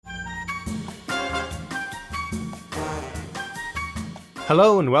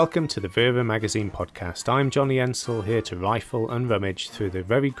Hello and welcome to the Vera magazine podcast. I'm Johnny Ensel, here to rifle and rummage through the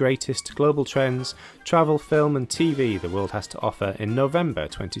very greatest global trends, travel, film and TV the world has to offer in November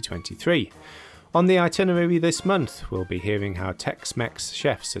 2023. On the itinerary this month, we'll be hearing how Tex-Mex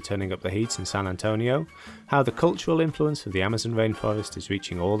chefs are turning up the heat in San Antonio, how the cultural influence of the Amazon rainforest is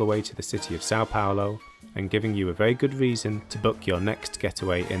reaching all the way to the city of Sao Paulo, and giving you a very good reason to book your next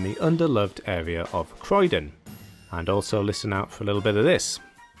getaway in the underloved area of Croydon. And also listen out for a little bit of this.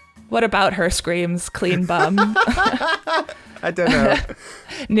 What about her screams, clean bum? I don't know.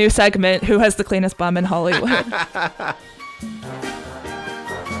 New segment, who has the cleanest bum in Hollywood?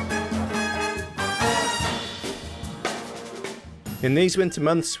 In these winter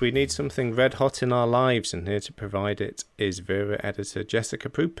months, we need something red hot in our lives, and here to provide it is Vera editor Jessica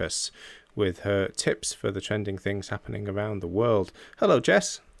Prupas with her tips for the trending things happening around the world. Hello,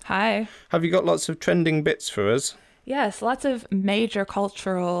 Jess. Hi. Have you got lots of trending bits for us? Yes, lots of major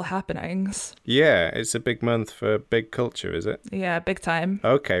cultural happenings. Yeah, it's a big month for big culture, is it? Yeah, big time.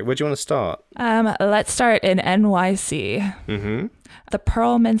 Okay, where do you want to start? Let's start in NYC. Mm-hmm. The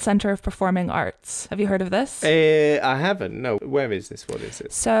Perelman Center of Performing Arts. Have you heard of this? I haven't. No. Where is this? What is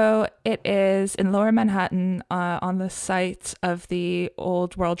it? So it is in Lower Manhattan on the site of the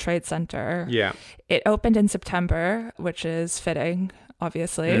old World Trade Center. Yeah. It opened in September, which is fitting,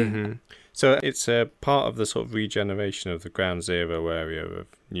 obviously. Mm-hmm. So it's a part of the sort of regeneration of the ground zero area of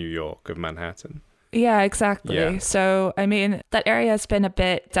New York, of Manhattan. Yeah, exactly. Yeah. So, I mean, that area has been a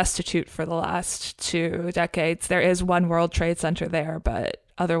bit destitute for the last 2 decades. There is one World Trade Center there, but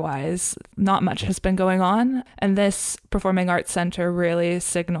otherwise, not much has been going on. And this Performing Arts Center really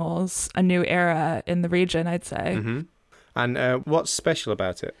signals a new era in the region, I'd say. Mm-hmm. And what's special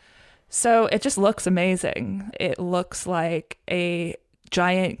about it? So it just looks amazing. It looks like a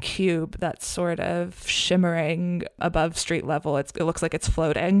giant cube that's sort of shimmering above street level. It looks like it's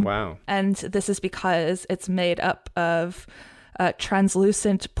floating. Wow. And this is because it's made up of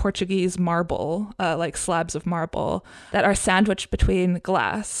translucent Portuguese marble, like slabs of marble, that are sandwiched between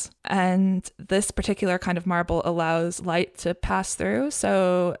glass. And this particular kind of marble allows light to pass through.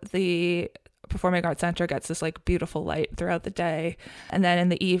 So the Performing Arts Center gets this like beautiful light throughout the day, and then in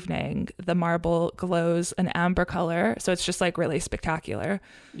the evening the marble glows an amber color, so it's just like really spectacular.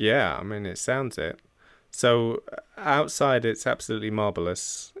 Yeah, I mean, it sounds it. So outside it's absolutely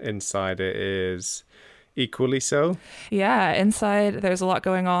marvelous, inside it is equally so. Yeah, inside there's a lot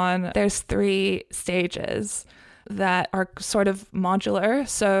going on. There's 3 stages that are sort of modular,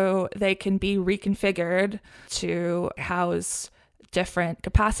 so they can be reconfigured to house different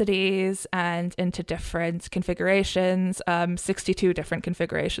capacities and into different configurations, 62 different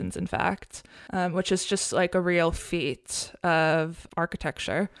configurations, in fact, which is just like a real feat of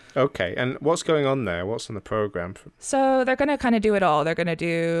architecture. Okay, and what's going on there? What's on the program? So they're going to kind of do it all. They're going to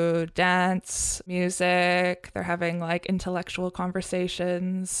do dance, music. They're having like intellectual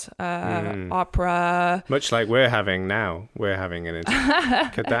conversations, opera. Much like we're having now. We're having an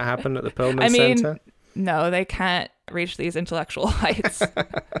Could that happen at the Perelman Center? No, they can't reach these intellectual heights.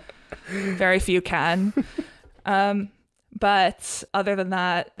 Very few can. But other than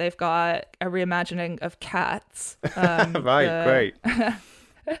that, they've got a reimagining of Cats. Great.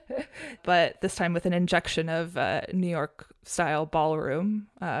 But this time with an injection of New York-style ballroom,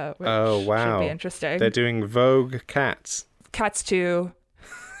 which should be interesting. They're doing Vogue Cats. Cats 2,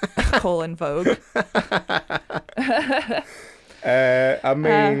 Vogue. I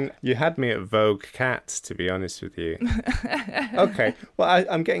mean, you had me at Vogue Cats, to be honest with you. Okay, well,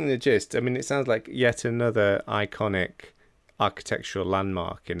 I'm getting the gist. I mean, it sounds like yet another iconic architectural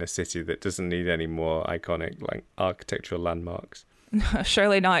landmark in a city that doesn't need any more iconic like architectural landmarks.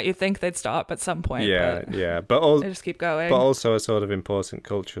 Surely not. You'd think they'd stop at some point. Yeah. But they just keep going. But also a sort of important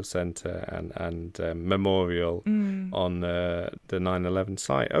cultural centre and memorial on the 9/11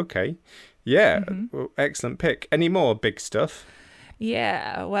 site. Okay. Yeah, Well, excellent pick. Any more big stuff?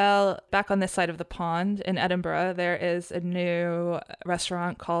 Yeah, well, back on this side of the pond in Edinburgh, there is a new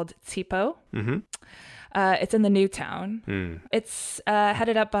restaurant called Tipo. Mm-hmm. It's in the New Town. It's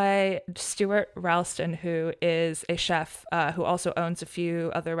headed up by Stuart Ralston, who is a chef who also owns a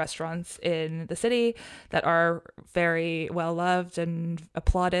few other restaurants in the city that are very well loved and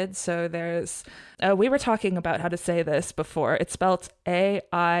applauded. So there's, we were talking about how to say this before. It's spelled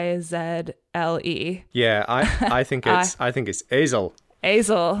Aizle. Yeah, I think it's Aizle.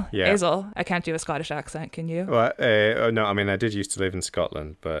 Aizle. Yeah. Aizle. I can't do a Scottish accent, can you? Well, no, I mean, I did used to live in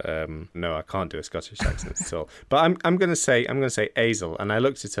Scotland, but no, I can't do a Scottish accent at all. But I'm gonna say Aizle, and I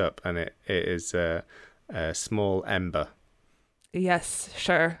looked it up, and it is a small ember. Yes,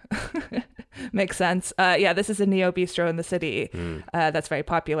 sure. Makes sense. Yeah, this is a neo bistro in the city that's very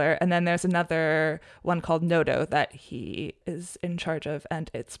popular. And then there's another one called Nodo that he is in charge of, and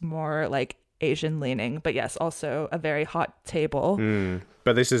it's more like Asian leaning, but yes, also a very hot table.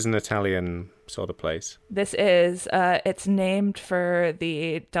 But this is an Italian sort of place. This is, it's named for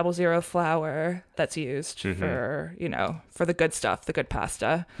the 00 flour that's used for, for the good stuff, the good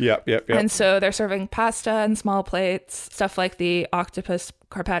pasta. Yep. And so they're serving pasta in small plates, stuff like the octopus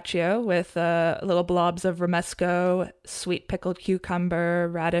carpaccio with little blobs of romesco, sweet pickled cucumber,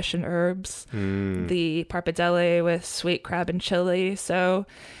 radish and herbs, the parpadelle with sweet crab and chili. So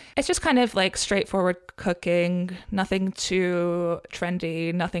it's just kind of like straightforward cooking, nothing too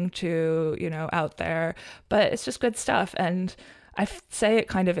trendy, nothing too, out there, but it's just good stuff. And I say it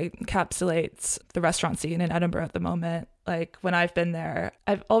kind of encapsulates the restaurant scene in Edinburgh at the moment. Like when I've been there,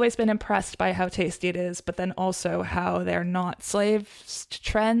 I've always been impressed by how tasty it is, but then also how they're not slaves to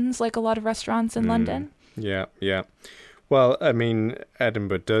trends like a lot of restaurants in London. Yeah. Well, I mean,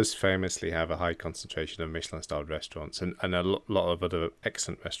 Edinburgh does famously have a high concentration of Michelin-starred restaurants and a lot of other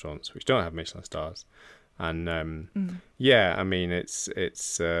excellent restaurants which don't have Michelin stars. And I mean, it's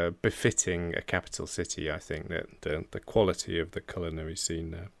befitting a capital city, I think, that the quality of the culinary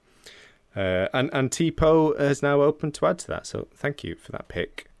scene there. And Tipo has now opened to add to that, so thank you for that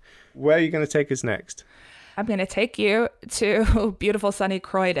pick. Where are you going to take us next? I'm going to take you to beautiful sunny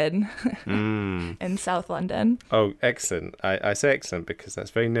Croydon in South London. Oh, excellent. I say excellent because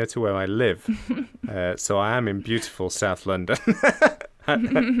that's very near to where I live. So I am in beautiful South London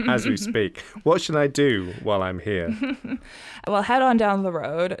as we speak. What should I do while I'm here? Well, head on down the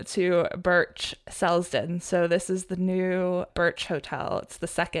road to Birch Selsdon. So this is the new Birch Hotel. It's the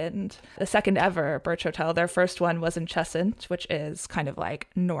second ever Birch Hotel. Their first one was in Cheshunt, which is kind of like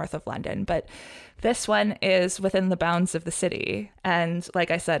north of London. But this one is within the bounds of the city. And like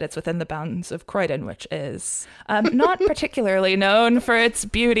I said, it's within the bounds of Croydon, which is not particularly known for its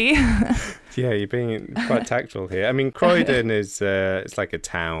beauty. Yeah, you're being quite tactful here. I mean, Croydon is it's like a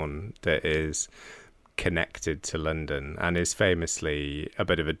town that is connected to London and is famously a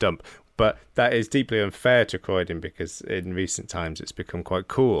bit of a dump. But that is deeply unfair to Croydon because in recent times it's become quite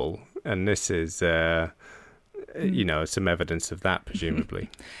cool. And this is, some evidence of that,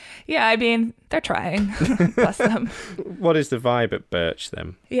 presumably. Yeah, I mean, they're trying. Bless them. What is the vibe at Birch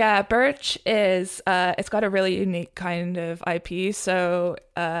then? Yeah, Birch is, it's got a really unique kind of IP. So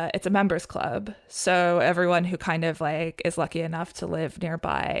it's a members club. So everyone who kind of like is lucky enough to live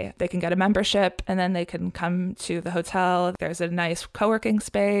nearby, they can get a membership and then they can come to the hotel. There's a nice co-working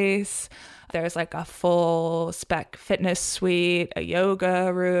space. There's like a full spec fitness suite, a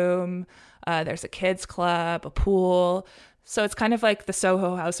yoga room. There's a kids club, a pool. So it's kind of like the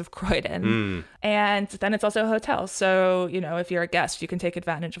Soho House of Croydon. And then it's also a hotel. So, if you're a guest, you can take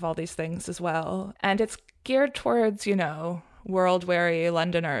advantage of all these things as well. And it's geared towards, world-weary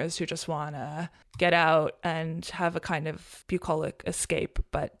Londoners who just want to get out and have a kind of bucolic escape,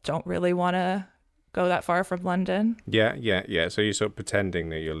 but don't really want to go that far from London. Yeah. So you're sort of pretending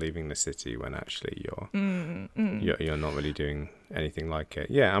that you're leaving the city when actually you're not really doing anything like it.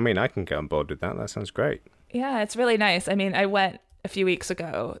 Yeah, I mean, I can get on board with that. That sounds great. Yeah, it's really nice. I mean, I went a few weeks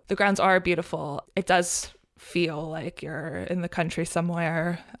ago. The grounds are beautiful. It does feel like you're in the country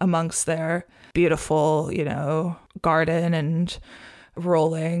somewhere amongst their beautiful, garden and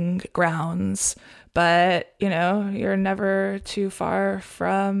rolling grounds. But, you're never too far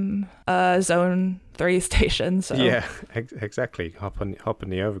from a Zone 3 station. So yeah, exactly. Hop on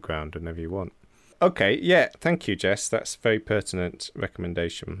the overground whenever you want. Okay, yeah, thank you, Jess. That's a very pertinent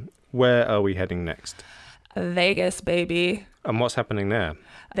recommendation. Where are we heading next? Vegas, baby. And what's happening there?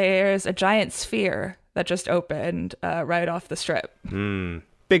 There's a giant sphere that just opened right off the Strip.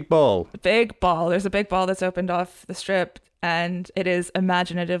 Big ball. Big ball. There's a big ball that's opened off the Strip, and it is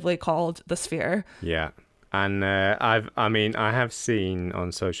imaginatively called the Sphere. Yeah. And I have seen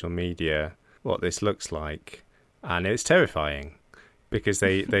on social media what this looks like, and it's terrifying because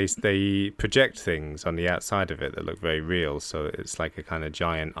they project things on the outside of it that look very real. So it's like a kind of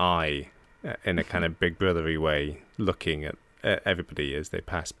giant eye in a kind of Big Brothery way looking at everybody as they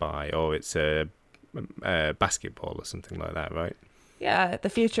pass by, or it's a basketball or something like that, right? Yeah, the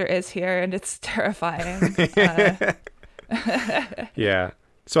future is here and it's terrifying. Yeah.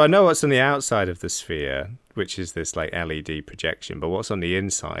 So I know what's on the outside of the sphere, which is this like LED projection, but what's on the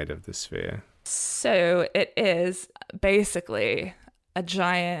inside of the sphere? So it is basically a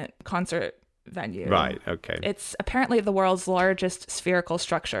giant concert venue. Right, okay. It's apparently the world's largest spherical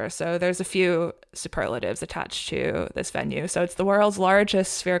structure. So there's a few superlatives attached to this venue. So it's the world's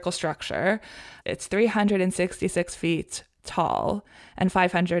largest spherical structure. It's 366 feet tall and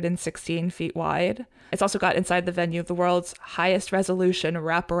 516 feet wide. It's also got inside the venue the world's highest resolution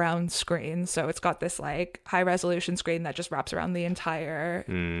wraparound screen. So it's got this like high resolution screen that just wraps around the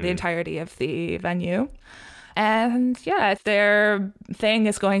entirety of the venue. And yeah, their thing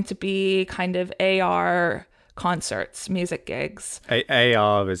is going to be kind of AR concerts, music gigs.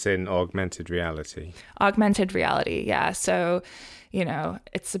 AR is in augmented reality. Augmented reality, yeah. So,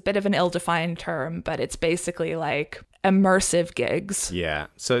 it's a bit of an ill-defined term, but it's basically like immersive gigs. Yeah.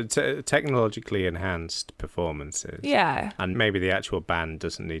 So technologically enhanced performances. Yeah. And maybe the actual band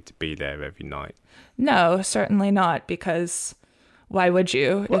doesn't need to be there every night. No, certainly not, because why would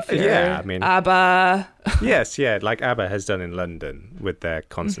you? Well, if you're ABBA. Yes, yeah, like ABBA has done in London with their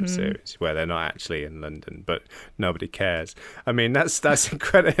concert series, where they're not actually in London, but nobody cares. I mean, that's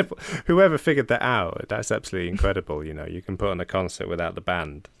incredible. Whoever figured that out, that's absolutely incredible. You can put on a concert without the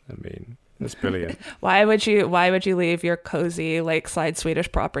band. I mean, that's brilliant. Why would you leave your cozy lakeside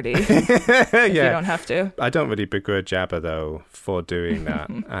Swedish property if you don't have to? I don't really begrudge ABBA though for doing that,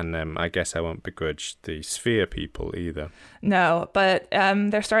 and I guess I won't begrudge the Sphere people either. No, but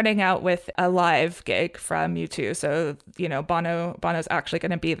they're starting out with a live gig from U2. So Bono's actually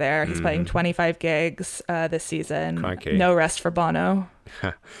going to be there. He's playing 25 gigs this season. Crikey. No rest for Bono.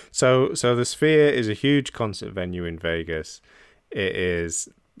 So the Sphere is a huge concert venue in Vegas. It is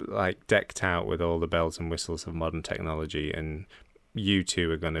like decked out with all the bells and whistles of modern technology, and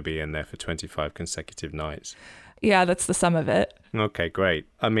U2 are going to be in there for 25 consecutive nights. Yeah, that's the sum of it. Okay, great.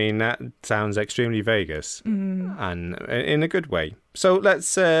 I mean, that sounds extremely Vegas, and in a good way. So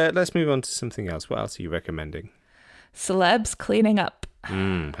let's move on to something else. What else are you recommending? Celebs cleaning up.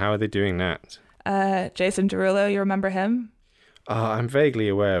 How are they doing that? Jason Derulo, you remember him? I'm vaguely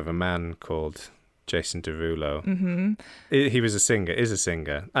aware of a man called Jason Derulo. He was is a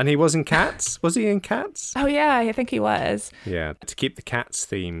singer. And he was in Cats. Was he in Cats? Oh, yeah, I think he was. Yeah, to keep the Cats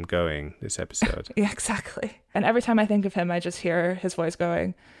theme going this episode. Yeah, exactly. And every time I think of him, I just hear his voice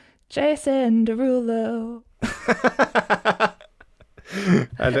going, Jason Derulo.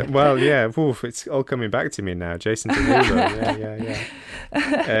 And, well, yeah, it's all coming back to me now. Jason Derulo.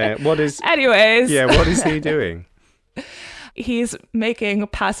 Yeah. Anyways. Yeah, what is he doing? He's making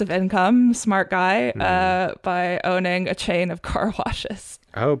passive income, smart guy, by owning a chain of car washes.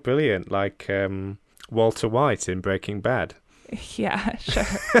 Oh, brilliant. Like Walter White in Breaking Bad. Yeah, sure.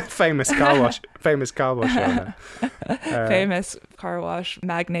 famous car wash owner. Famous car wash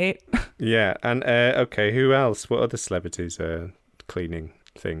magnate. Yeah, and okay, who else? What other celebrities are cleaning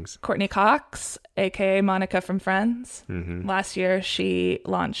things? Courtney Cox, aka Monica from Friends. Last year she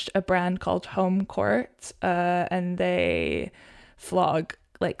launched a brand called Home Court, and they flog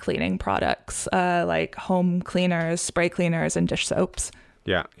like cleaning products, like home cleaners, spray cleaners, and dish soaps.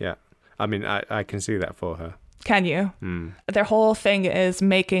 Yeah. I mean, I can see that for her. Can you? Their whole thing is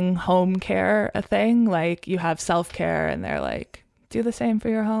making home care a thing. Like, you have self-care, and they're like, do the same for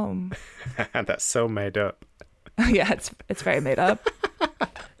your home. That's so made up. Yeah, it's very made up.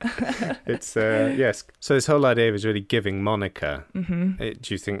 It's yes. So this whole idea is really giving Monica. Do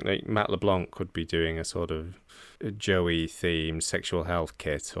you think like Matt LeBlanc could be doing a sort of Joey themed sexual health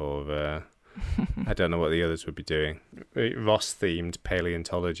kit, or I don't know what the others would be doing. Ross themed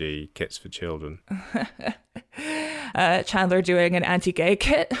paleontology kits for children. Chandler doing an anti-gay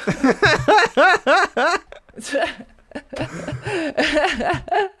kit.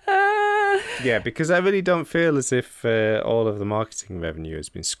 Yeah, because I really don't feel as if all of the marketing revenue has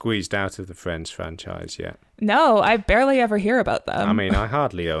been squeezed out of the Friends franchise yet. No, I barely ever hear about them. I mean, I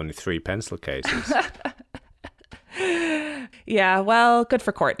hardly own 3 pencil cases. Yeah, well, good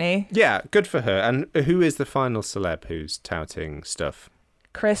for Courtney. Yeah, good for her. And who is the final celeb who's touting stuff?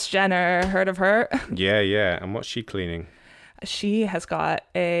 Kris Jenner, heard of her? Yeah. And what's she cleaning? She has got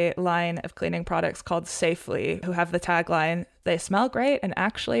a line of cleaning products called Safely, who have the tagline, "They smell great and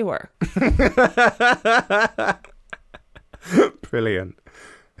actually work." Brilliant.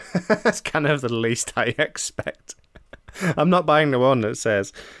 That's kind of the least I expect. I'm not buying the one that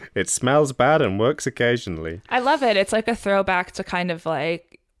says, "It smells bad and works occasionally." I love it. It's like a throwback to kind of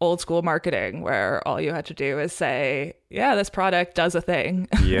like old school marketing, where all you had to do is say, yeah, this product does a thing.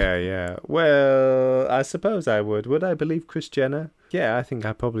 Yeah. Well, I suppose I would. Would I believe Kris Jenner? Yeah, I think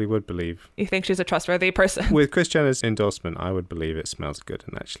I probably would believe. You think she's a trustworthy person? With Kris Jenner's endorsement, I would believe it smells good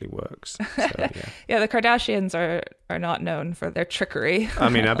and actually works. So, yeah. Yeah, the Kardashians are not known for their trickery. I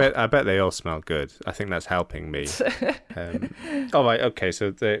mean, I bet they all smell good. I think that's helping me. All right, okay,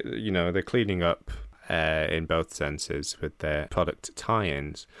 so they're cleaning up in both senses with their product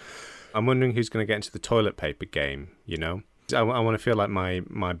tie-ins. I'm wondering who's going to get into the toilet paper game, you know? I want to feel like my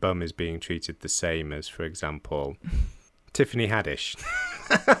bum is being treated the same as, for example, Tiffany Haddish.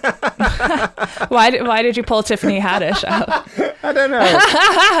 Why did you pull Tiffany Haddish out? I don't know.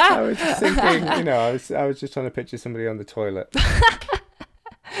 I was just thinking, I was just trying to picture somebody on the toilet.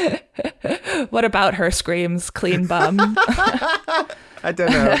 What about her screams clean bum? I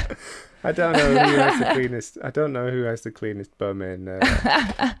don't know. I don't know who has the cleanest. I don't know who has the cleanest bum in.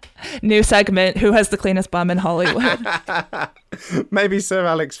 New segment: Who has the cleanest bum in Hollywood? Maybe Sir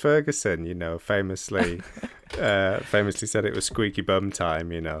Alex Ferguson. Famously said it was squeaky bum time.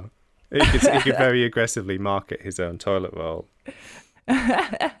 He could very aggressively market his own toilet roll.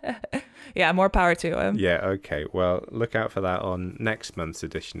 Yeah, more power to him. Yeah. Okay. Well, look out for that on next month's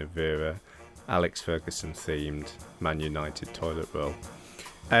edition of Vera. Alex Ferguson themed Man United toilet roll.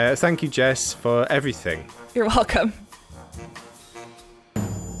 Thank you, Jess, for everything. You're welcome.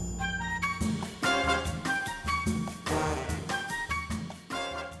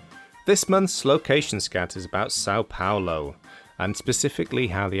 This month's Location Scat is about Sao Paulo, and specifically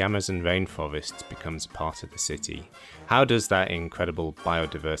how the Amazon rainforest becomes a part of the city. How does that incredible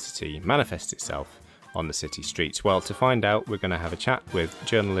biodiversity manifest itself on the city streets? Well, to find out, we're going to have a chat with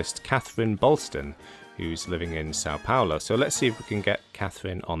journalist Catherine Bolston, who's living in Sao Paulo. So let's see if we can get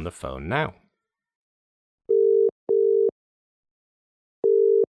Catherine on the phone now.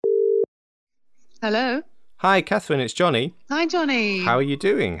 Hello. Hi, Catherine, it's Johnny. Hi, Johnny. How are you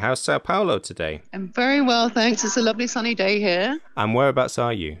doing? How's Sao Paulo today? I'm very well, thanks. It's a lovely sunny day here. And whereabouts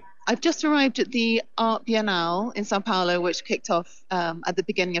are you? I've just arrived at the Art Biennale in Sao Paulo, which kicked off at the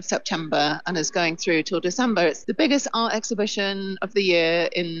beginning of September and is going through till December. It's the biggest art exhibition of the year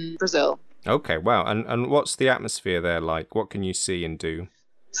in Brazil. Okay, wow. And what's the atmosphere there like? What can you see and do?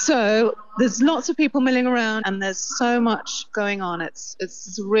 So there's lots of people milling around and there's so much going on. It's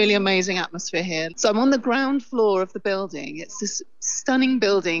a really amazing atmosphere here. So I'm on the ground floor of the building. It's this stunning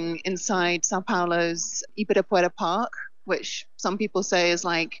building inside Sao Paulo's Ibirapuera Park, which some people say is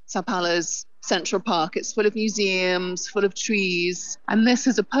like Sao Paulo's Central Park. It's full of museums, full of trees. And this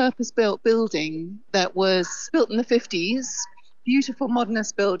is a purpose-built building that was built in the 50s. Beautiful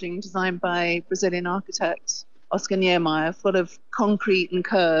modernist building designed by Brazilian architect Oscar Niemeyer, full of concrete and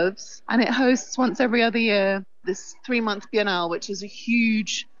curves. And it hosts once every other year this 3-month biennale, which is a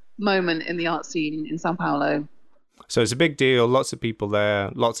huge moment in the art scene in Sao Paulo. So it's a big deal, lots of people there,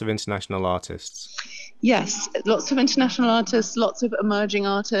 lots of international artists. Yes, lots of international artists, lots of emerging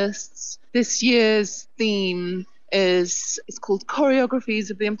artists. This year's theme it's called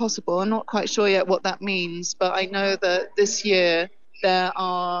Choreographies of the Impossible. I'm not quite sure yet what that means, but I know that this year there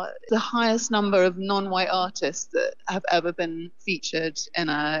are the highest number of non-white artists that have ever been featured in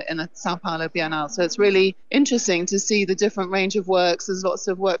a Sao Paulo Biennale. So it's really interesting to see the different range of works. There's lots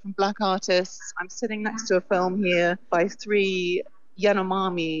of work from black artists. I'm sitting next to a film here by 3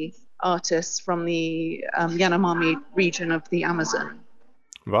 Yanomami artists from the Yanomami region of the Amazon.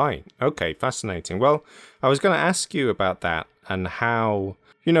 Right. Okay. Fascinating. Well, I was going to ask you about that and how,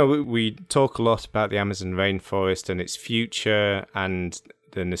 we talk a lot about the Amazon rainforest and its future and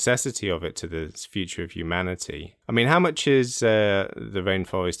the necessity of it to the future of humanity. I mean, how much is the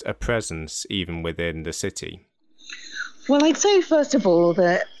rainforest a presence even within the city? Well, I'd say, first of all,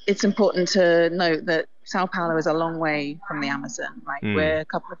 that it's important to note that Sao Paulo is a long way from the Amazon, right? We're a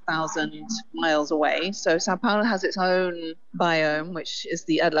couple of thousand miles away. So Sao Paulo has its own biome, which is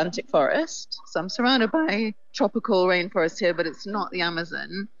the Atlantic forest. So I'm surrounded by tropical rainforest here, but it's not the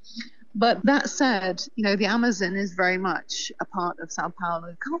Amazon. But that said, the Amazon is very much a part of Sao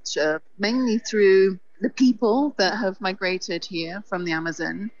Paulo culture, mainly through the people that have migrated here from the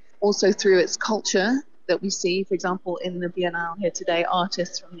Amazon, also through its culture that we see, for example, in the Biennale here today,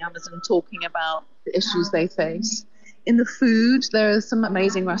 artists from the Amazon talking about the issues they face. In the food, there are some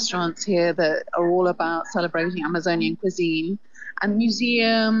amazing restaurants here that are all about celebrating Amazonian cuisine, and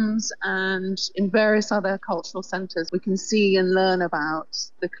museums and in various other cultural centers, we can see and learn about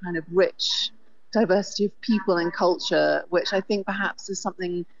the kind of rich diversity of people and culture, which I think perhaps is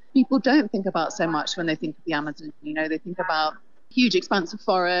something people don't think about so much when they think of the Amazon. They think about huge expanse of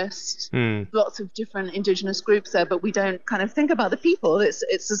forest, lots of different indigenous groups there, but we don't kind of think about the people.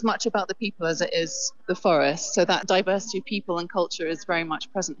 It's as much about the people as it is the forest. So that diversity of people and culture is very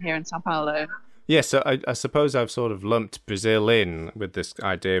much present here in Sao Paulo. Yes, so I suppose I've sort of lumped Brazil in with this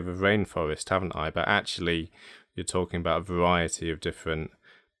idea of a rainforest, haven't I? But actually, you're talking about a variety of different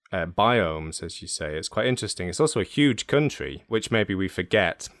biomes, as you say. It's quite interesting. It's also a huge country, which maybe we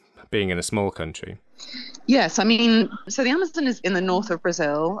forget being in a small country. Yes, so the Amazon is in the north of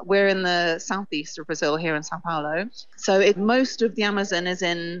Brazil. We're in the southeast of Brazil here in Sao Paulo. So most of the Amazon is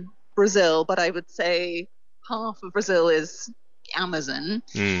in Brazil, but I would say half of Brazil is Amazon.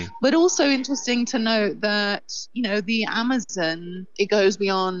 But also interesting to note that, the Amazon, it goes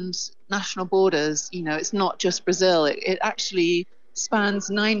beyond national borders. It's not just Brazil. It actually spans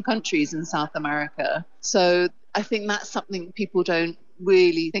 9 countries in South America. So I think that's something people don't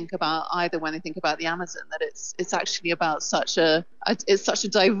really think about either when they think about the Amazon, that it's actually about such a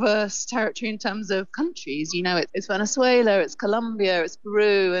diverse territory in terms of countries. It's Venezuela, it's Colombia, it's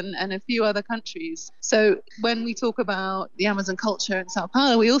Peru, and a few other countries. So when we talk about the Amazon culture in Sao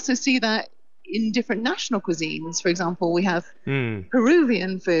Paulo, we also see that in different national cuisines. For example, we have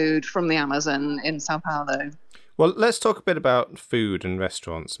Peruvian food from the Amazon in Sao Paulo. Well, let's talk a bit about food and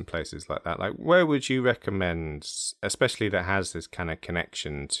restaurants and places like that. Like, where would you recommend, especially that has this kind of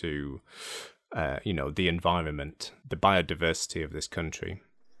connection to, the environment, the biodiversity of this country?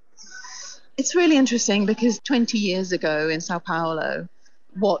 It's really interesting because 20 years ago in Sao Paulo,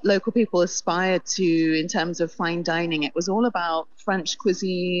 what local people aspired to in terms of fine dining, it was all about French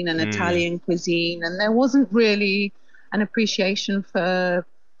cuisine and Italian cuisine, and there wasn't really an appreciation for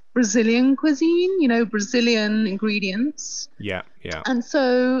Brazilian cuisine, Brazilian ingredients. Yeah. And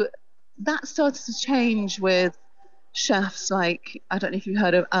so that started to change with chefs like, I don't know if you've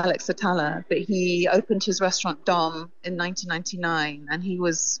heard of Alex Atala, but he opened his restaurant Dom in 1999, and he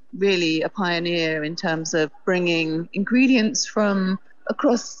was really a pioneer in terms of bringing ingredients from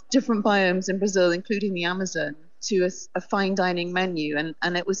across different biomes in Brazil, including the Amazon, to a fine dining menu.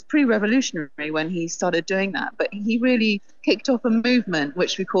 And it was pretty revolutionary when he started doing that. But he really kicked off a movement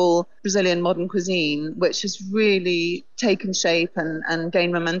which we call Brazilian modern cuisine, which has really taken shape and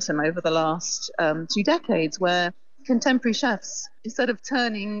gained momentum over the last 2 decades, where contemporary chefs, instead of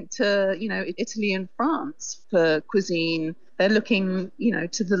turning to, Italy and France for cuisine, they're looking,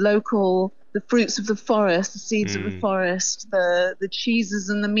 to the fruits of the forest, the seeds of the forest, the cheeses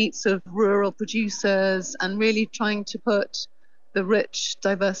and the meats of rural producers, and really trying to put the rich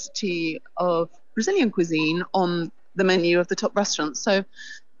diversity of Brazilian cuisine on the menu of the top restaurants. So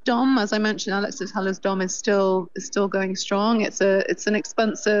Dom, as I mentioned, Alex Atala's Dom is still going strong. It's an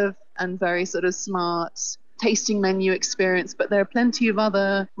expensive and very sort of smart tasting menu experience, but there are plenty of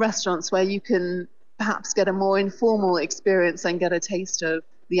other restaurants where you can perhaps get a more informal experience and get a taste of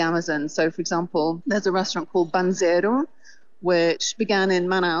the Amazon. So, for example, there's a restaurant called Banzeiro, which began in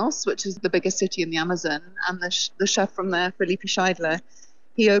Manaus, which is the biggest city in the Amazon. And the chef from there, Felipe Scheidler,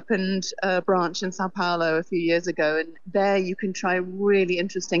 he opened a branch in Sao Paulo a few years ago. And there you can try really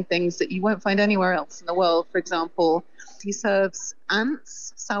interesting things that you won't find anywhere else in the world. For example, he serves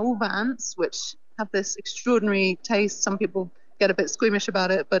ants, sauva ants, which have this extraordinary taste. Some people get a bit squeamish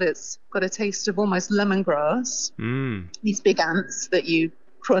about it, but it's got a taste of almost lemongrass. These big ants that you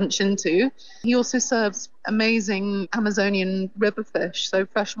crunch into. He also serves amazing Amazonian river fish, so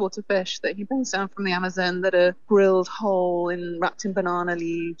freshwater fish that he brings down from the Amazon that are grilled whole and wrapped in banana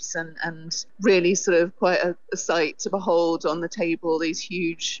leaves, and really sort of quite a sight to behold on the table. These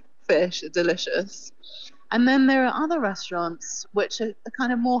huge fish are delicious. And then there are other restaurants which are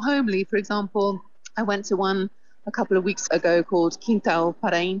kind of more homely. For example, I went to one a couple of weeks ago called Quintal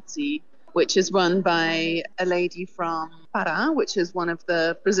Paraense, which is run by a lady from Pará, which is one of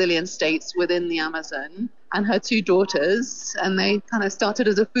the Brazilian states within the Amazon, and her 2 daughters. And they kind of started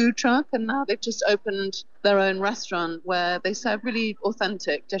as a food truck, and now they've just opened their own restaurant where they serve really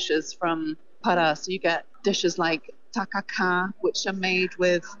authentic dishes from Pará. So you get dishes like tacacá, which are made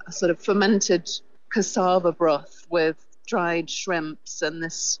with a sort of fermented cassava broth with dried shrimps and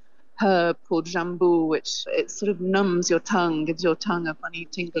this herb called jambu, which it sort of numbs your tongue, gives your tongue a funny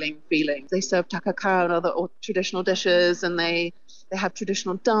tingling feeling. They serve tacacá and other traditional dishes, and they have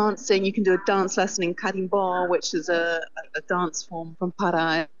traditional dancing. You can do a dance lesson in carimbó, which is a dance form from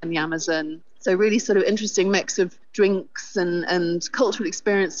Pará in the Amazon. So really sort of interesting mix of drinks and cultural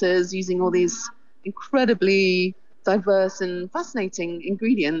experiences using all these incredibly diverse and fascinating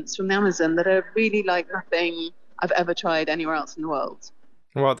ingredients from the Amazon that are really like nothing I've ever tried anywhere else in the world.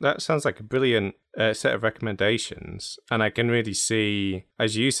 Well, that sounds like a brilliant set of recommendations. And I can really see,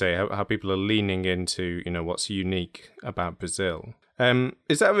 as you say, how people are leaning into, what's unique about Brazil.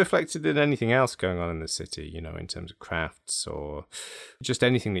 Is that reflected in anything else going on in the city, in terms of crafts or just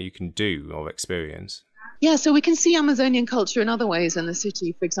anything that you can do or experience? Yeah, so we can see Amazonian culture in other ways in the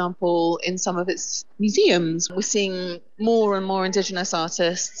city. For example, in some of its museums, we're seeing more and more indigenous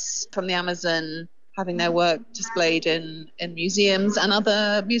artists from the Amazon having their work displayed in museums, and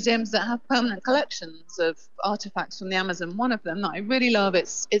other museums that have permanent collections of artifacts from the Amazon. One of them that I really love,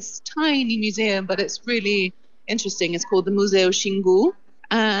 it's a tiny museum, but it's really interesting. It's called the Museu Xingu.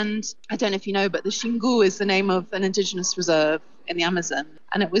 And I don't know if you know, but the Xingu is the name of an indigenous reserve in the Amazon.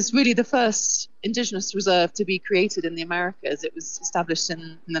 And it was really the first indigenous reserve to be created in the Americas. It was established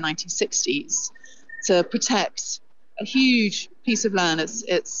in the 1960s to protect a huge piece of land.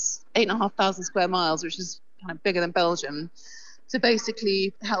 It's 8,500 square miles, which is kind of bigger than Belgium, to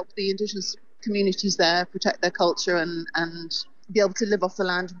basically help the indigenous communities there protect their culture and be able to live off the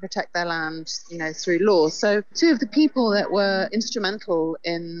land and protect their land, through law. So two of the people that were instrumental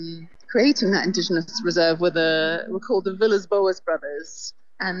in creating that indigenous reserve were called the Villas-Boas brothers,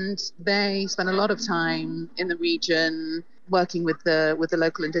 and they spent a lot of time in the region working with the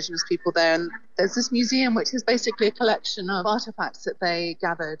local indigenous people there. And there's this museum which is basically a collection of artifacts that they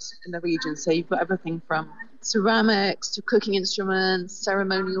gathered in the region. So you've got everything from ceramics to cooking instruments,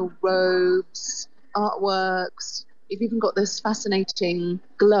 ceremonial robes, artworks. You've even got this fascinating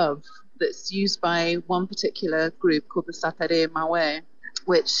glove that's used by one particular group called the Satare Mawe,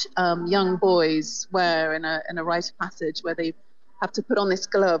 which young boys wear in a rite of passage, where they have to put on this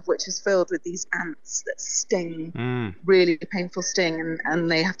glove which is filled with these ants that sting, really painful sting, and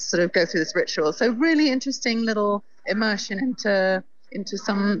they have to sort of go through this ritual. So really interesting little immersion into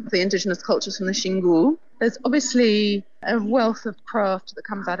some of the indigenous cultures from the Xingu. There's obviously a wealth of craft that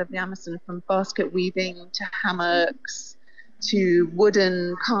comes out of the Amazon, from basket weaving to hammocks to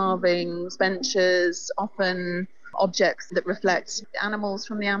wooden carvings, benches, often objects that reflect animals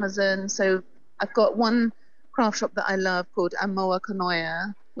from the Amazon. So I've got one craft shop that I love called Amoa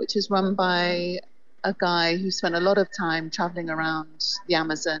Kanoya, which is run by a guy who spent a lot of time traveling around the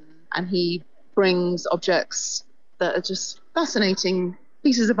Amazon, and he brings objects that are just fascinating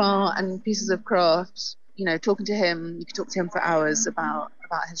pieces of art and pieces of craft. Talking to him, you could talk to him for hours about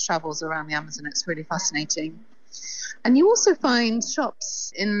his travels around the Amazon. It's really fascinating. And you also find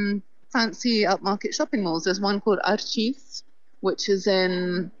shops in fancy upmarket shopping malls. There's one called Archis, which is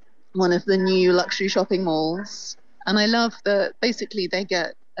in one of the new luxury shopping malls. And I love that basically they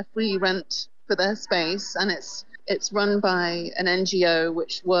get a free rent for their space, and it's run by an NGO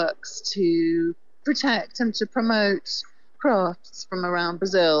which works to protect and to promote crafts from around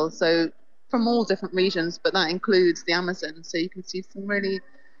Brazil. So from all different regions, but that includes the Amazon. So you can see some really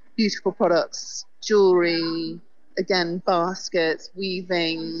beautiful products, jewelry, again, baskets,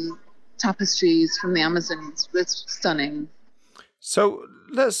 weaving, tapestries from the Amazon. It's stunning. So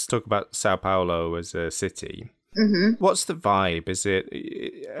let's talk about Sao Paulo as a city. Mm-hmm. What's the vibe? Is it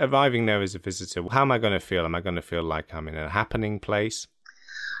arriving there as a visitor? How am I going to feel? Am I going to feel like I'm in a happening place?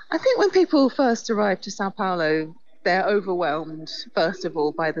 I think when people first arrive to Sao Paulo, they're overwhelmed, first of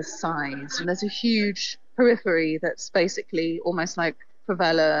all, by the size. And there's a huge periphery that's basically almost like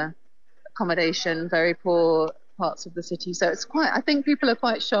favela accommodation, very poor parts of the city. So I think people are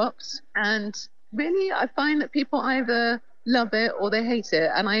quite shocked. And really, I find that people either love it or they hate it.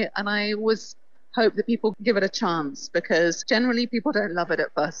 And I always hope that people give it a chance, because generally people don't love it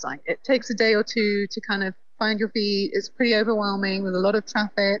at first sight. It takes a day or two to kind of find your feet. It's pretty overwhelming with a lot of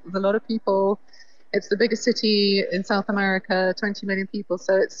traffic, with a lot of people. It's the biggest city in South America, 20 million people.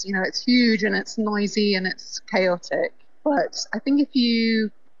 So it's huge and it's noisy and it's chaotic. But I think if you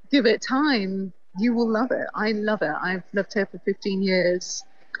give it time, you will love it. I love it. I've lived here for 15 years.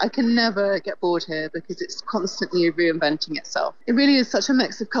 I can never get bored here because it's constantly reinventing itself. It really is such a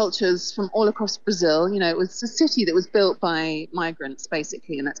mix of cultures from all across Brazil. It was a city that was built by migrants,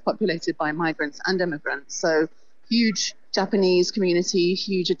 basically, and it's populated by migrants and immigrants. So huge Japanese community,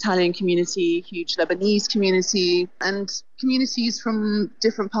 huge Italian community, huge Lebanese community, and communities from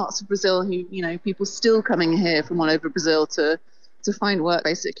different parts of Brazil who, people still coming here from all over Brazil to find work,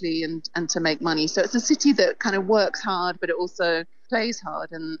 basically, and to make money. So it's a city that kind of works hard, but it also plays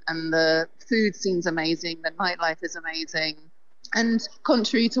hard, and the food seems amazing, the nightlife is amazing. And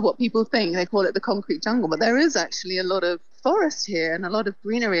contrary to what people think, they call it the concrete jungle, but there is actually a lot of forest here and a lot of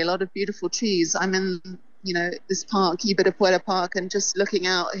greenery, a lot of beautiful trees. I'm in this park, Ibirapuera Park, and just looking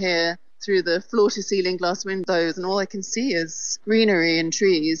out here through the floor-to-ceiling glass windows, and all I can see is greenery and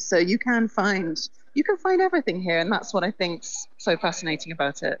trees. So you can find everything here, and that's what I think's so fascinating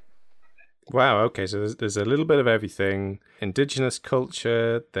about it. Wow, okay, so there's a little bit of everything. Indigenous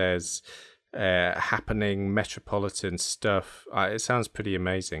culture, there's happening metropolitan stuff. It sounds pretty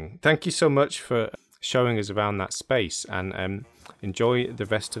amazing. Thank you so much for showing us around that space, and enjoy the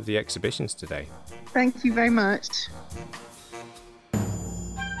rest of the exhibitions today. Thank you very much.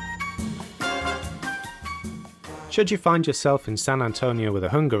 Should you find yourself in San Antonio with a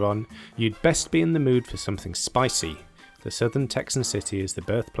hunger on, you'd best be in the mood for something spicy. The southern Texan city is the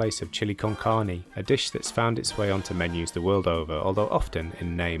birthplace of chili con carne, a dish that's found its way onto menus the world over, although often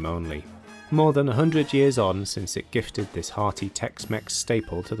in name only. More than 100 years on since it gifted this hearty Tex-Mex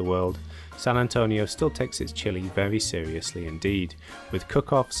staple to the world, San Antonio still takes its chili very seriously indeed, with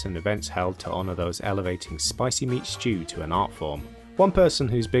cook-offs and events held to honour those elevating spicy meat stew to an art form. One person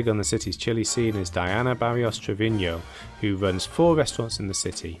who's big on the city's chili scene is Diana Barrios Trevino, who runs 4 restaurants in the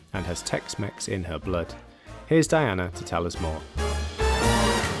city and has Tex-Mex in her blood. Here's Diana to tell us more.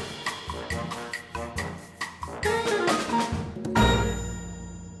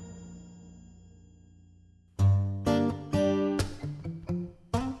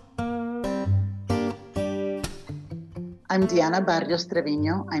 I'm Diana Barrios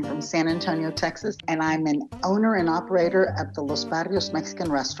Trevino. I'm from San Antonio, Texas, and I'm an owner and operator at the Los Barrios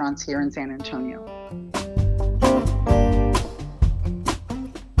Mexican restaurants here in San Antonio.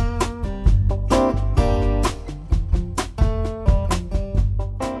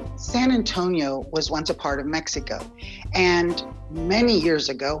 San Antonio was once a part of Mexico, and many years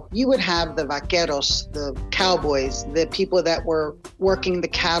ago, you would have the vaqueros, the cowboys, the people that were working the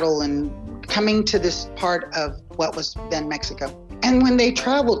cattle and coming to this part of what was then Mexico. And when they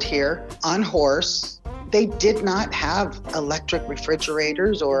traveled here on horse, they did not have electric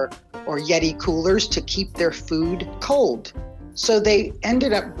refrigerators or Yeti coolers to keep their food cold. So they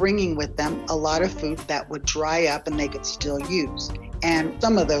ended up bringing with them a lot of food that would dry up and they could still use. And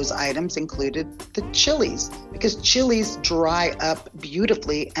some of those items included the chilies, because chilies dry up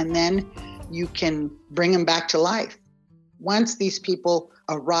beautifully and then you can bring them back to life. Once these people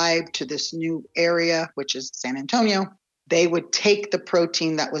arrived to this new area, which is San Antonio, they would take the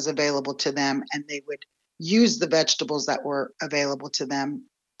protein that was available to them and they would use the vegetables that were available to them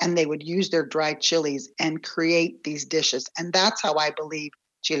and they would use their dried chilies and create these dishes. And that's how I believe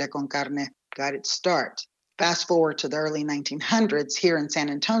chile con carne got its start. Fast forward to the early 1900s here in San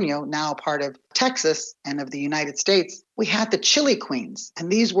Antonio, now part of Texas and of the United States, we had the chili queens. And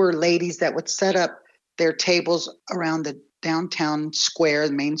these were ladies that would set up their tables around the downtown square,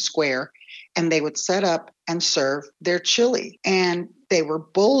 the main square, and they would set up and serve their chili. And they were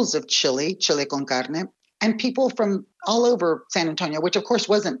bowls of chili con carne, and people from all over San Antonio, which of course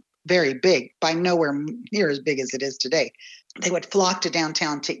wasn't very big, by nowhere near as big as it is today. They would flock to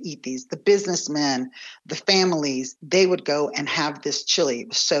downtown to eat these. The businessmen, the families, they would go and have this chili. It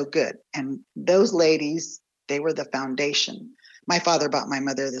was so good. And those ladies, they were the foundation. My father bought my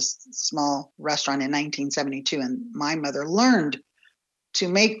mother this small restaurant in 1972, and my mother learned to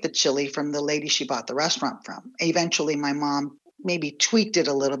make the chili from the lady she bought the restaurant from. Eventually, my mom maybe tweaked it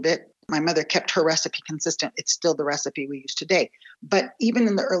a little bit. My mother kept her recipe consistent. It's still the recipe we use today. But even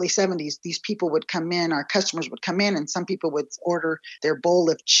in the early 70s, these people would come in, our customers would come in, and some people would order their bowl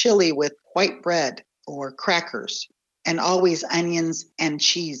of chili with white bread or crackers, and always onions and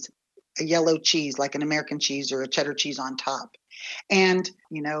cheese, a yellow cheese like an American cheese or a cheddar cheese on top. And,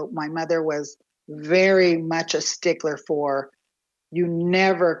 my mother was very much a stickler for you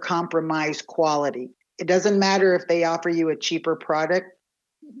never compromise quality. It doesn't matter if they offer you a cheaper product.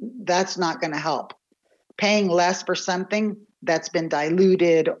 That's not going to help. Paying less for something that's been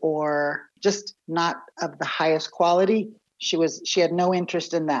diluted or just not of the highest quality, she had no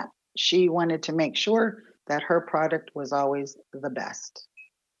interest in that. She wanted to make sure that her product was always the best.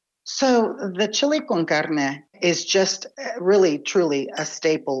 So the chili con carne is just really, truly a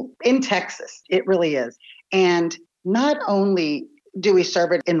staple in Texas. It really is. And not only do we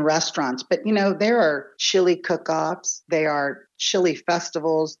serve it in restaurants, but, there are chili cook-offs, there are chili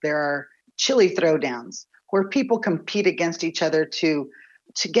festivals, there are chili throwdowns where people compete against each other to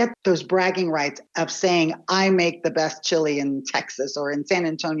get those bragging rights of saying, I make the best chili in Texas or in San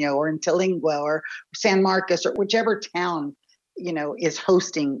Antonio or in Tilingua or San Marcos or whichever town is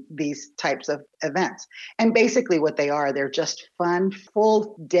hosting these types of events. And basically what they are, they're just fun,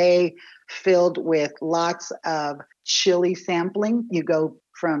 full day filled with lots of chili sampling. You go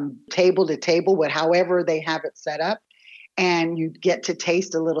from table to table with however they have it set up, and you get to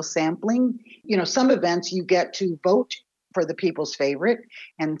taste a little sampling. Some events you get to vote for the people's favorite,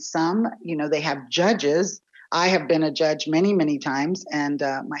 and some, they have judges. I have been a judge many, many times, and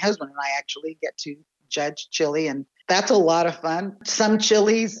my husband and I actually get to judge chili, and that's a lot of fun. Some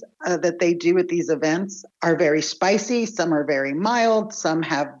chilies that they do at these events are very spicy. Some are very mild. Some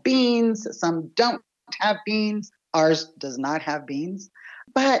have beans. Some don't have beans. Ours does not have beans.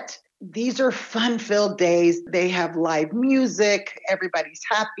 But these are fun-filled days. They have live music. Everybody's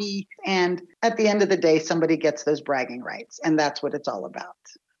happy. And at the end of the day, somebody gets those bragging rights. And that's what it's all about.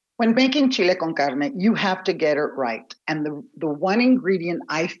 When making chile con carne, you have to get it right. And the one ingredient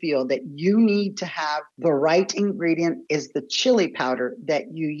I feel that you need to have the right ingredient is the chili powder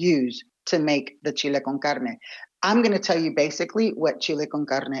that you use to make the chile con carne. I'm going to tell you basically what chile con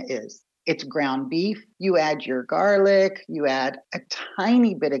carne is. It's ground beef. You add your garlic. You add a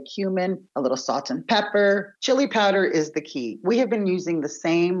tiny bit of cumin, a little salt and pepper. Chili powder is the key. We have been using the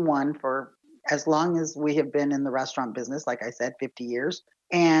same one for as long as we have been in the restaurant business, like I said, 50 years.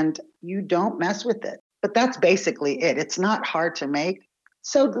 And you don't mess with it. But that's basically it. It's not hard to make.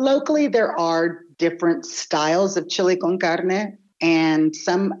 So locally, there are different styles of chili con carne. And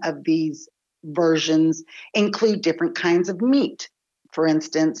some of these versions include different kinds of meat. For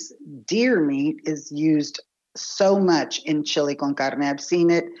instance, deer meat is used so much in chili con carne. I've seen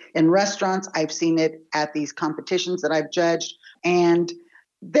it in restaurants. I've seen it at these competitions that I've judged. And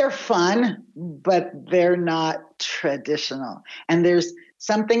they're fun, but they're not traditional. And there's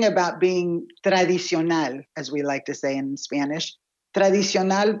something about being tradicional, as we like to say in Spanish.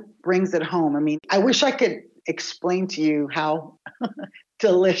 Tradicional brings it home. I mean, I wish I could explain to you how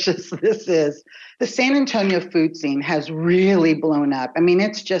delicious this is. The San Antonio food scene has really blown up. I mean,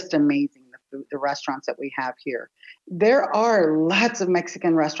 it's just amazing, the restaurants that we have here. There are lots of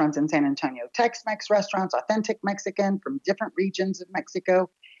Mexican restaurants in San Antonio, Tex-Mex restaurants, authentic Mexican from different regions of Mexico.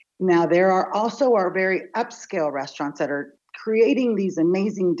 Now, there are also our very upscale restaurants that are creating these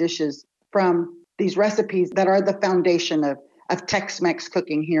amazing dishes from these recipes that are the foundation of Tex-Mex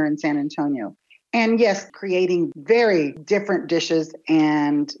cooking here in San Antonio. And yes, creating very different dishes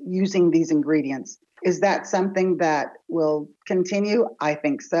and using these ingredients. Is that something that will continue? I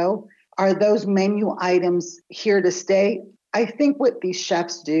think so. Are those menu items here to stay? I think what these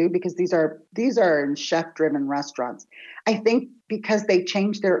chefs do, because these are chef-driven restaurants, I think because they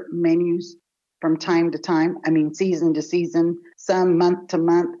change their menus from time to time, I mean, season to season, some month to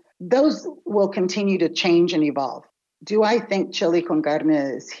month, those will continue to change and evolve. Do I think chili con carne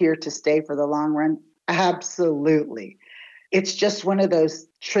is here to stay for the long run? Absolutely. It's just one of those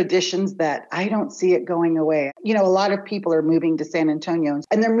traditions that I don't see it going away. You know, a lot of people are moving to San Antonio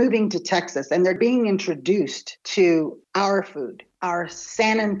and they're moving to Texas and they're being introduced to our food, our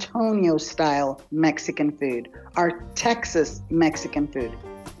San Antonio style Mexican food, our Texas Mexican food.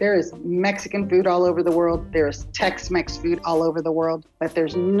 There is Mexican food all over the world. There is Tex-Mex food all over the world, but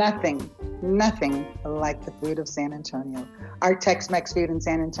there's nothing like the food of San Antonio. Our Tex-Mex food in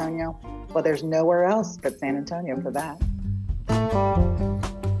San Antonio, well, there's nowhere else but San Antonio for that.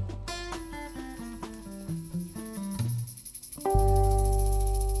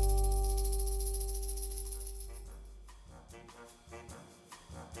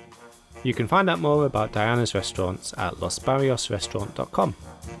 You can find out more about Diana's restaurants at losbarriosrestaurant.com.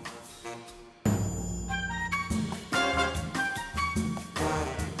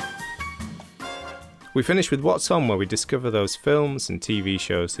 We finish with What's On, where we discover those films and TV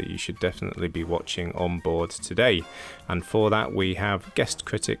shows that you should definitely be watching on board today. And for that, we have guest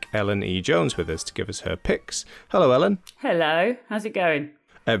critic Ellen E. Jones with us to give us her picks. Hello, Ellen. Hello. How's it going?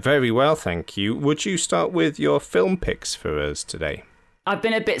 Very well, thank you. Would you start with your film picks for us today? I've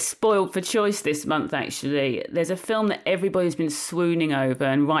been a bit spoiled for choice this month, actually. There's a film that everybody's been swooning over,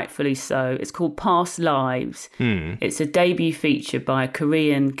 and rightfully so. It's called Past Lives. It's a debut feature by a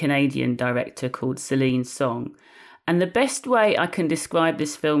Korean-Canadian director called Celine Song. And the best way I can describe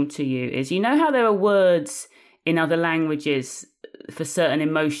this film to you is, you know how there are words in other languages for certain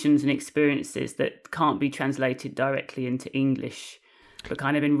emotions and experiences that can't be translated directly into English, but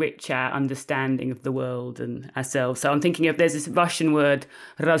kind of enrich our understanding of the world and ourselves. So I'm thinking of, there's this Russian word,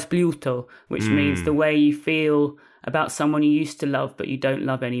 razbluto, which means the way you feel about someone you used to love but you don't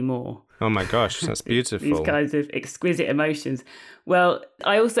love anymore. Oh my gosh, that's beautiful. These kinds of exquisite emotions. Well,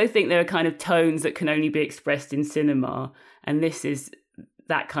 I also think there are kind of tones that can only be expressed in cinema, and this is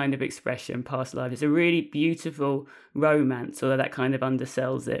that kind of expression, Past Lives. It's a really beautiful romance, although that kind of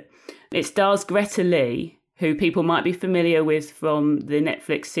undersells it. It stars Greta Lee, who people might be familiar with from the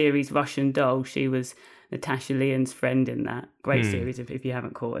Netflix series Russian Doll. She was Natasha Lyonne's friend in that. Great series if you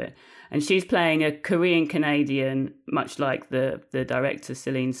haven't caught it. And she's playing a Korean-Canadian, much like the director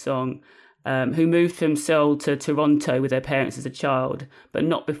Celine Song, who moved from Seoul to Toronto with her parents as a child, but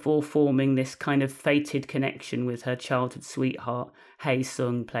not before forming this kind of fated connection with her childhood sweetheart, Hae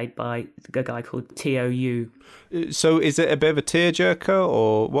Sung, played by a guy called Teo Yoo. So is it a bit of a tearjerker,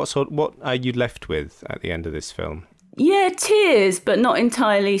 or what are you left with at the end of this film? Yeah, tears, but not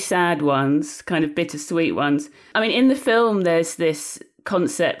entirely sad ones, kind of bittersweet ones. I mean, in the film, there's this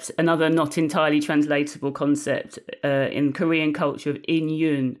concept, another not entirely translatable concept in Korean culture of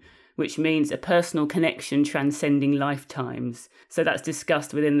in-yun, which means a personal connection transcending lifetimes. So that's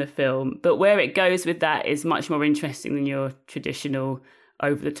discussed within the film. But where it goes with that is much more interesting than your traditional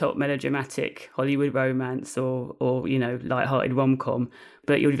over-the-top melodramatic Hollywood romance or you know, light-hearted rom-com.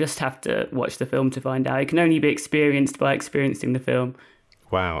 But you'll just have to watch the film to find out. It can only be experienced by experiencing the film.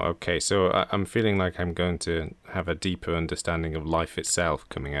 Wow, okay. So I'm feeling like I'm going to have a deeper understanding of life itself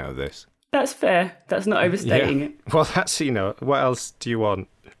coming out of this. That's fair. That's not overstating it. Well, that's, what else do you want?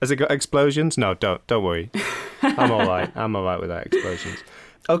 Has it got explosions? No, don't worry. I'm all right. I'm all right without explosions.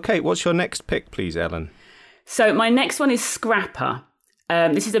 Okay, what's your next pick, please, Ellen? So my next one is Scrapper.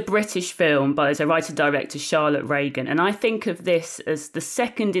 This is a British film by the writer-director Charlotte Regan, and I think of this as the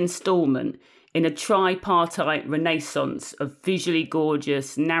second instalment in a tripartite renaissance of visually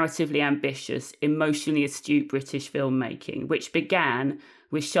gorgeous, narratively ambitious, emotionally astute British filmmaking, which began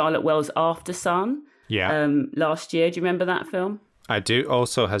with Charlotte Wells' After Sun last year. Do you remember that film? I do.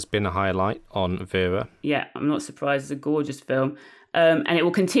 Also has been a highlight on Vera. Yeah, I'm not surprised. It's a gorgeous film. And it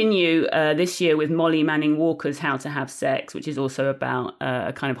will continue this year with Molly Manning Walker's How to Have Sex, which is also about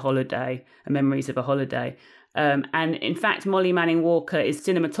a kind of holiday, memories of a holiday. And in fact, Molly Manning Walker is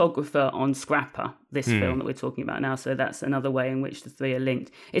cinematographer on Scrapper, this film that we're talking about now. So that's another way in which the three are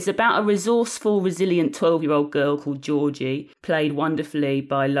linked. It's about a resourceful, resilient 12-year-old girl called Georgie, played wonderfully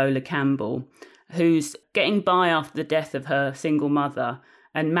by Lola Campbell, who's getting by after the death of her single mother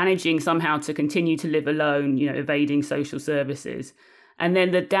and managing somehow to continue to live alone, evading social services. And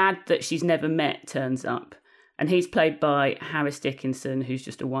then the dad that she's never met turns up, and he's played by Harris Dickinson, who's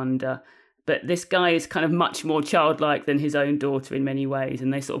just a wonder. But this guy is kind of much more childlike than his own daughter in many ways,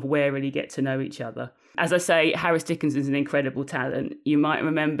 and they sort of warily get to know each other. As I say, Harris Dickinson's an incredible talent. You might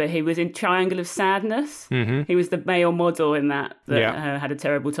remember he was in Triangle of Sadness. Mm-hmm. He was the male model in that had a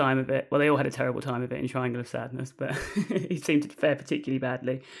terrible time of it. Well, they all had a terrible time of it in Triangle of Sadness, but he seemed to fare particularly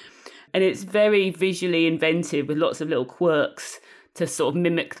badly. And it's very visually inventive with lots of little quirks to sort of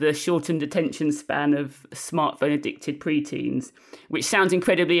mimic the shortened attention span of smartphone-addicted preteens, which sounds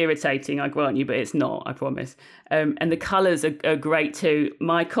incredibly irritating, I grant you, but it's not, I promise. And the colours are great too.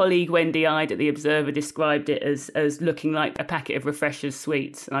 My colleague Wendy Ide at The Observer described it as looking like a packet of Refreshers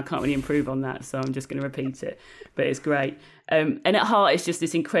sweets, and I can't really improve on that, so I'm just going to repeat it. But it's great. And at heart, it's just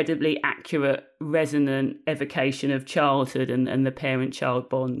this incredibly accurate, resonant evocation of childhood and the parent-child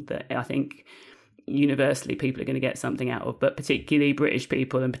bond that I think universally people are going to get something out of, but particularly British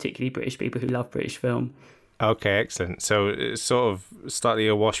people and particularly British people who love British film. Okay, excellent. So it's sort of slightly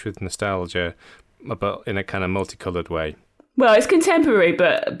awash with nostalgia, but in a kind of multicoloured way. Well, it's contemporary,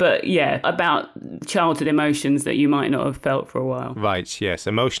 but yeah, about childhood emotions that you might not have felt for a while. Right, yes,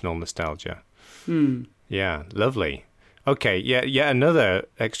 emotional nostalgia. Yeah, lovely. Okay, yet another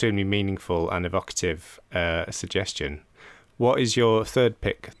extremely meaningful and evocative suggestion. What is your third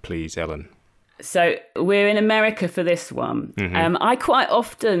pick, please, Ellen? So we're in America for this one. Mm-hmm. I quite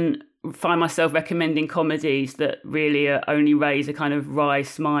often find myself recommending comedies that really only raise a kind of wry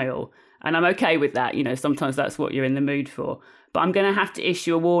smile. And I'm okay with that. Sometimes that's what you're in the mood for. But I'm going to have to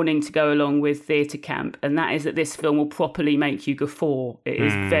issue a warning to go along with Theatre Camp. And that is that this film will properly make you guffaw. It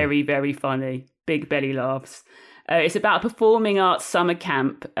is very, very funny. Big belly laughs. It's about a performing arts summer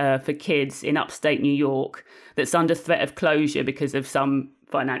camp for kids in upstate New York that's under threat of closure because of some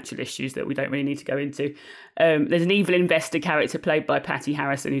financial issues that we don't really need to go into. There's an evil investor character played by Patty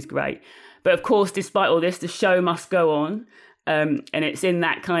Harrison who's great. But of course, despite all this, the show must go on. And it's in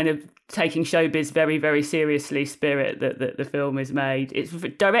that kind of taking showbiz very, very seriously spirit that the film is made. It's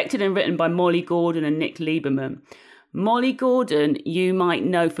directed and written by Molly Gordon and Nick Lieberman. Molly Gordon, you might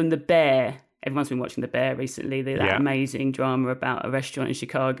know from The Bear. Everyone's been watching The Bear recently, that amazing drama about a restaurant in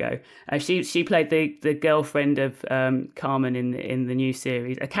Chicago. She played the girlfriend of Carmen in the new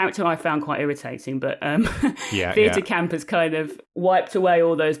series, a character I found quite irritating, but Theatre Camp has kind of wiped away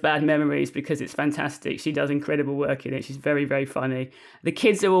all those bad memories because it's fantastic. She does incredible work in it. She's very, very funny. The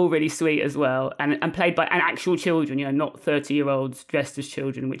kids are all really sweet as well, and played by actual children, not 30-year-olds dressed as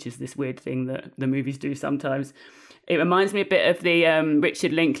children, which is this weird thing that the movies do sometimes. It reminds me a bit of the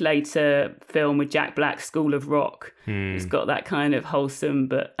Richard Linklater film with Jack Black, School of Rock. It's got that kind of wholesome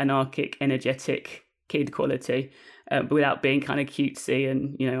but anarchic, energetic kid quality, but without being kind of cutesy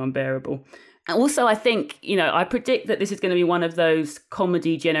and, unbearable. And also, I think, I predict that this is going to be one of those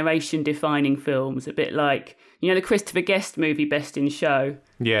comedy generation-defining films, a bit like, the Christopher Guest movie Best in Show.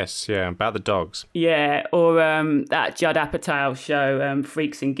 Yes, about the dogs. Yeah, or that Judd Apatow show,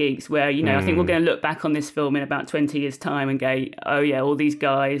 Freaks and Geeks, where, I think we're going to look back on this film in about 20 years' time and go, oh yeah, all these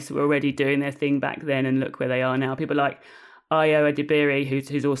guys were already doing their thing back then and look where they are now. People like Ayo Edebiri,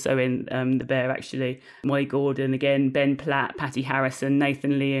 who's also in The Bear, actually, Molly Gordon, again, Ben Platt, Patty Harrison,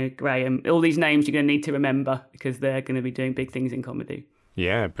 Nathan Lea Graham. All these names you're going to need to remember because they're going to be doing big things in comedy.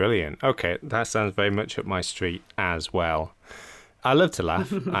 Yeah, brilliant. Okay, that sounds very much up my street as well. I love to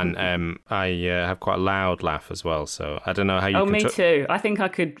laugh, and I have quite a loud laugh as well. So I don't know how you. Oh, me too. I think I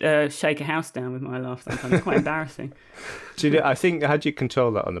could shake a house down with my laugh sometimes. It's quite embarrassing. I think, how do you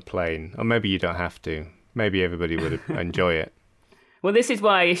control that on the plane? Or maybe you don't have to. Maybe everybody would enjoy it. Well, this is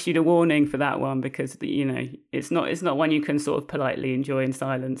why I issued a warning for that one, because, you know, it's not one you can sort of politely enjoy in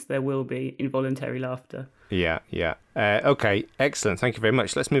silence. There will be involuntary laughter. Yeah. Okay, excellent. Thank you very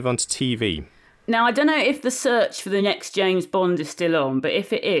much. Let's move on to TV. Now, I don't know if the search for the next James Bond is still on, but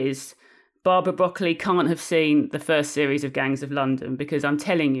if it is, Barbara Broccoli can't have seen the first series of Gangs of London, because I'm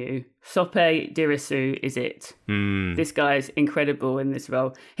telling you, Sope Dirisu is it. This guy is incredible in this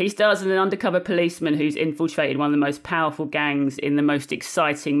role. He stars as an undercover policeman who's infiltrated one of the most powerful gangs in the most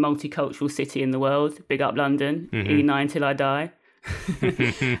exciting multicultural city in the world. Big up London, E9 till I die.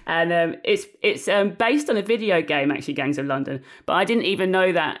 And it's based on a video game, actually, Gangs of London. But I didn't even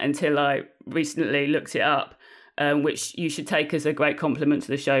know that until I recently looked it up. Which you should take as a great compliment to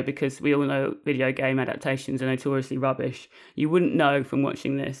the show, because we all know video game adaptations are notoriously rubbish. You wouldn't know from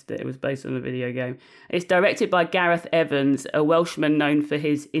watching this that it was based on a video game. It's directed by Gareth Evans, a Welshman known for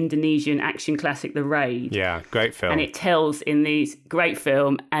his Indonesian action classic The Raid. Yeah, great film. And it tells in these great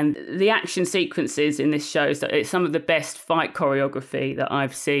film, and the action sequences in this show, it's some of the best fight choreography that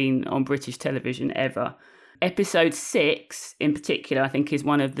I've seen on British television ever. Episode 6, in particular, I think is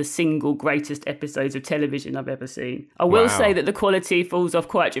one of the single greatest episodes of television I've ever seen. I will say that the quality falls off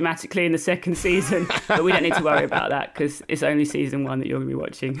quite dramatically in the second season, but we don't need to worry about that because it's only season 1 that you're going to be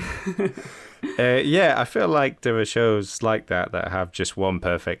watching. Yeah, I feel like there are shows like that have just one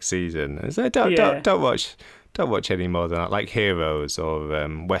perfect season. So don't watch any more than that, like Heroes or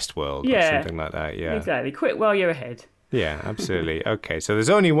Westworld or something like that. Yeah, exactly. Quit while you're ahead. Yeah, absolutely. Okay, so there's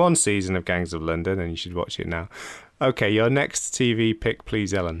only one season of Gangs of London and you should watch it now. Okay, your next TV pick,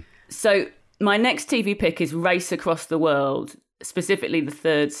 please, Ellen. So my next TV pick is Race Across the World, specifically the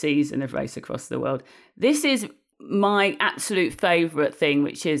 3rd season of Race Across the World. This is my absolute favourite thing,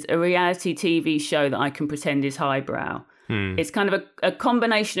 which is a reality TV show that I can pretend is highbrow. It's kind of a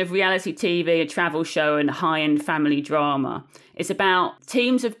combination of reality TV, a travel show, and high-end family drama. It's about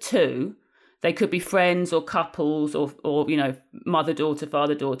teams of 2. They could be friends or couples or you know, mother-daughter,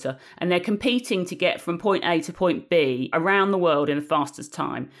 father-daughter, and they're competing to get from point A to point B around the world in the fastest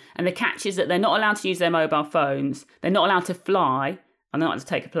time. And the catch is that they're not allowed to use their mobile phones, they're not allowed to fly, and they're not allowed to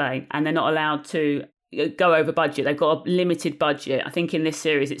take a plane, and they're not allowed to go over budget. They've got a limited budget. I think in this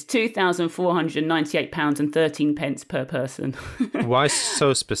series it's £2,498.13 per person. Why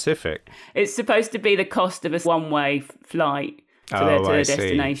so specific? It's supposed to be the cost of a one-way flight to their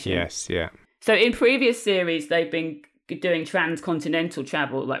destination. Yes, yeah. So in previous series, they've been doing transcontinental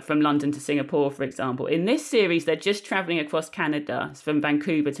travel, like from London to Singapore, for example. In this series, they're just travelling across Canada, from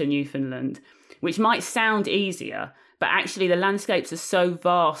Vancouver to Newfoundland, which might sound easier, but actually the landscapes are so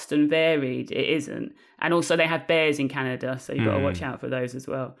vast and varied, it isn't. And also they have bears in Canada, so you've got to watch out for those as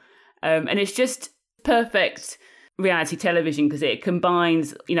well. And it's just perfect reality television because it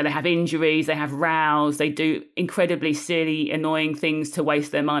combines, you know, they have injuries, they have rows, they do incredibly silly, annoying things to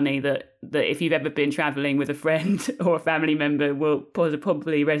waste their money that if you've ever been travelling with a friend or a family member will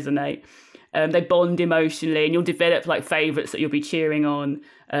probably resonate. They bond emotionally and you'll develop like favourites that you'll be cheering on.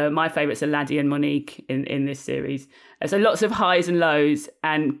 My favourites are Laddie and Monique in this series. So lots of highs and lows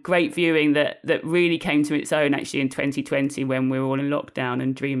and great viewing that really came to its own actually in 2020 when we were all in lockdown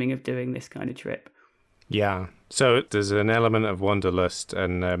and dreaming of doing this kind of trip. Yeah. So there's an element of wanderlust,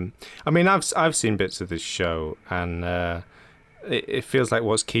 and I mean, I've seen bits of this show, and it feels like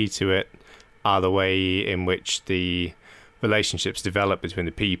what's key to it are the way in which the relationships develop between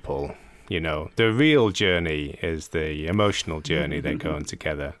the people. You know, the real journey is the emotional journey they go on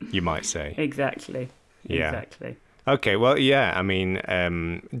together, you might say. Exactly. Yeah. Exactly. Okay, well, yeah, I mean,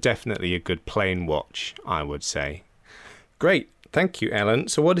 definitely a good plane watch, I would say. Great. Thank you, Ellen.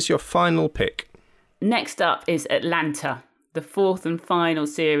 So what is your final pick? Next up is Atlanta, the 4th and final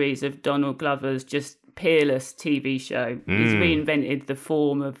series of Donald Glover's just peerless TV show. He's reinvented the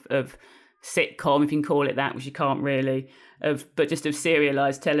form of sitcom, if you can call it that, which you can't really, but just of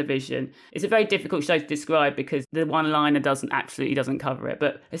serialised television. It's a very difficult show to describe because the one-liner absolutely doesn't cover it.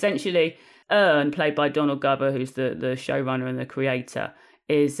 But essentially, Ern, played by Donald Glover, who's the showrunner and the creator,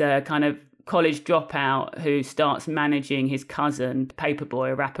 is a kind of college dropout who starts managing his cousin,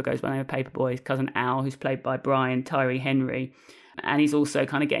 Paperboy, a rapper goes by the name of Paperboy, his cousin Al, who's played by Brian Tyree Henry. And he's also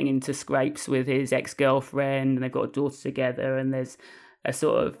kind of getting into scrapes with his ex-girlfriend, and they've got a daughter together, and there's a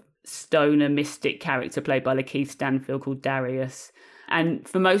sort of stoner mystic character played by Lakeith Stanfield called Darius. And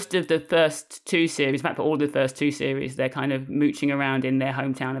for most of the first 2 series, in fact, for all the first 2 series, they're kind of mooching around in their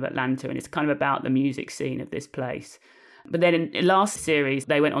hometown of Atlanta, and it's kind of about the music scene of this place. But then in the last series,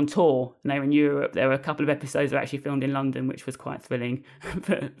 they went on tour and they were in Europe. There were a couple of episodes that were actually filmed in London, which was quite thrilling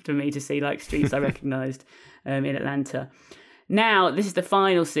for me to see, like, streets I recognised in Atlanta. Now, this is the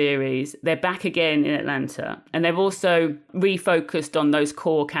final series. They're back again in Atlanta, and they've also refocused on those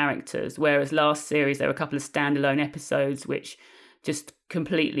core characters, whereas last series there were a couple of standalone episodes which just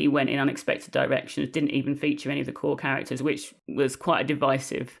completely went in unexpected directions, didn't even feature any of the core characters, which was quite a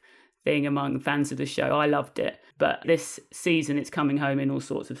divisive thing among fans of the show. I loved it, but this season it's coming home in all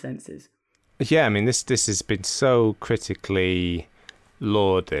sorts of senses. Yeah, I mean, this has been so critically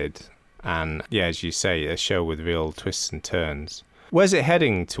lauded. And yeah, as you say, a show with real twists and turns. Where's it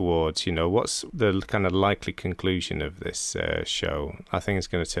heading towards? You know, what's the kind of likely conclusion of this show? I think it's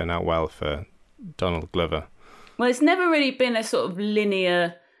going to turn out well for Donald Glover. Well, it's never really been a sort of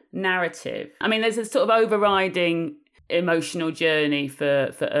linear narrative. I mean, there's a sort of overriding emotional journey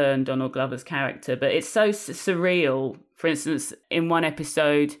for Donald Glover's character, but it's so surreal. For instance, in one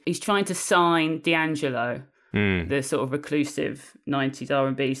episode, he's trying to sign D'Angelo, the sort of reclusive 90s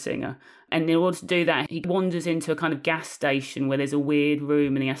R&B singer. And in order to do that, he wanders into a kind of gas station where there's a weird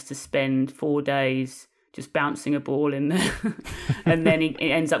room and he has to spend 4 days just bouncing a ball in there. And then he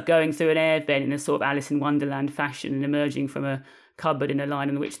ends up going through an air vent in a sort of Alice in Wonderland fashion and emerging from a cupboard in a Lion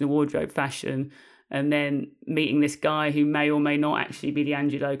and the Witch in the Wardrobe fashion. And then meeting this guy who may or may not actually be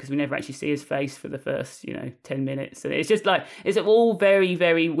D'Angelo, because we never actually see his face for the first, 10 minutes. So it's just like, it's all very,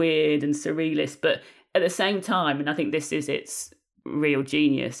 very weird and surrealist. But at the same time, and I think this is its real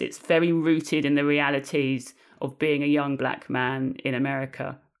genius, it's very rooted in the realities of being a young black man in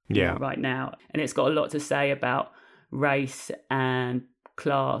America right now. And it's got a lot to say about race and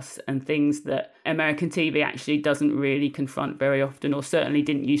class and things that American TV actually doesn't really confront very often, or certainly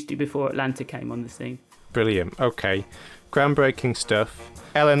didn't used to before Atlanta came on the scene. Brilliant. Okay. Groundbreaking stuff.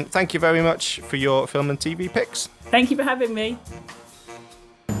 Ellen, thank you very much for your film and TV picks. Thank you for having me.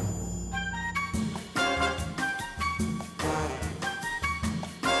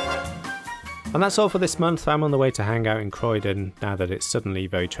 And that's all for this month. I'm on the way to hang out in Croydon now that it's suddenly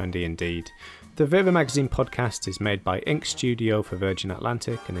very trendy indeed. The Vera Magazine podcast is made by Ink Studio for Virgin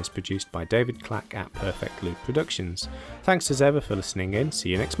Atlantic and is produced by David Clack at Perfect Loop Productions. Thanks as ever for listening in. See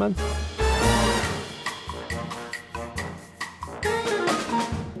you next month.